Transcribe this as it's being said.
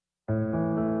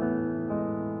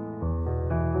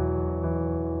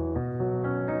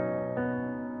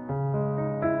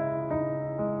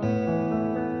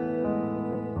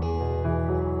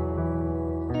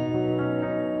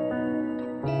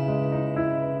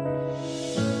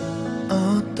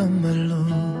어떤 말로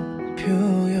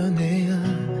표현해야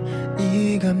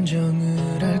이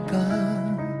감정을 할까?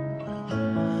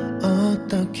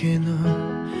 어떻게 널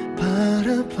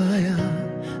바라봐야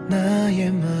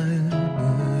나의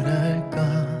마음을 알까?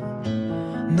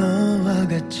 너와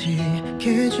같이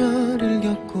계절을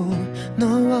겪고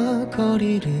너와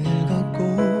거리를 걷고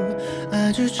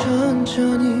아주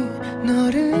천천히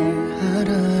너를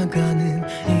알아가는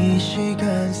이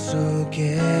시간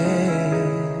속에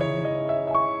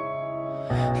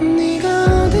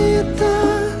네가 어디 있다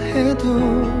해도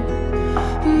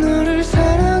너를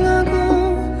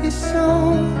사랑하고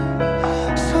있어.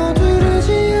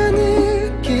 서두르지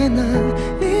않을게 난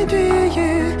네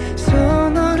뒤에서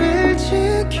너를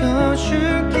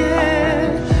지켜줄게.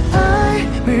 I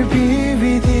will be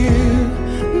with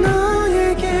you.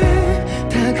 너에게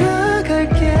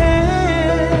다가갈게.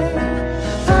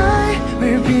 I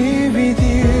will be with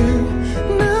you.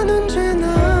 난 언제나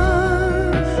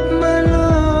my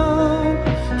love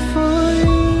for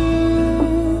you.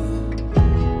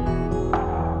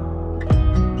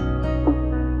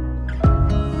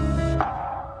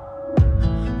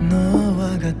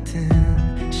 너와 같은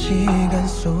시간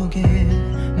속에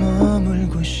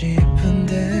머물고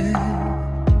싶은데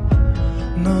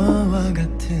너와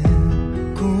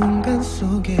같은 공간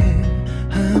속에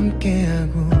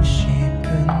함께하고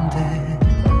싶은데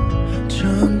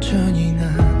천천히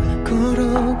난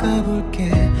걸어가 볼게.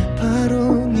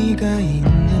 바로 네가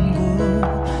있는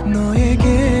곳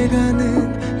너에게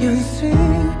가는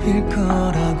연습일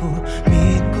거라고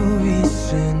믿고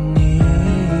있으니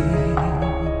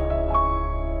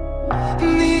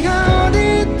네가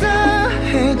어디 있다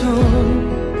해도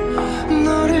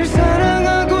너를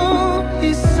사랑하고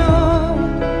있어.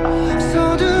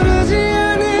 서두르지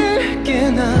않을게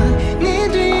난 네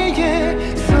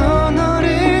뒤에서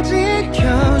너를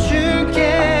지켜줄게.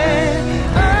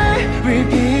 I will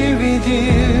be with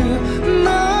you.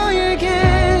 너에게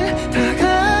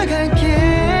다가갈게.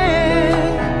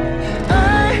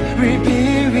 I will be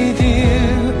with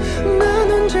you.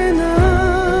 난 언제나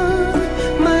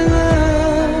my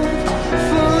love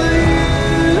for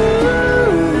you.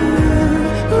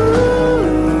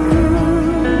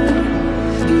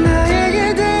 나에게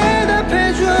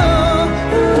대답해줘.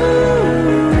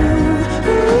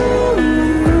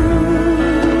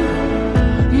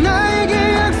 나에게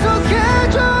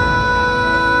약속해줘.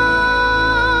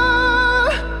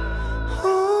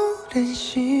 오랜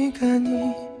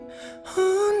시간이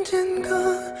언젠가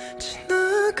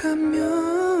지나가면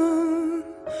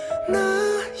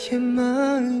나의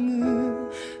마음은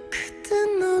그때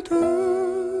너도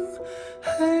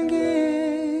알게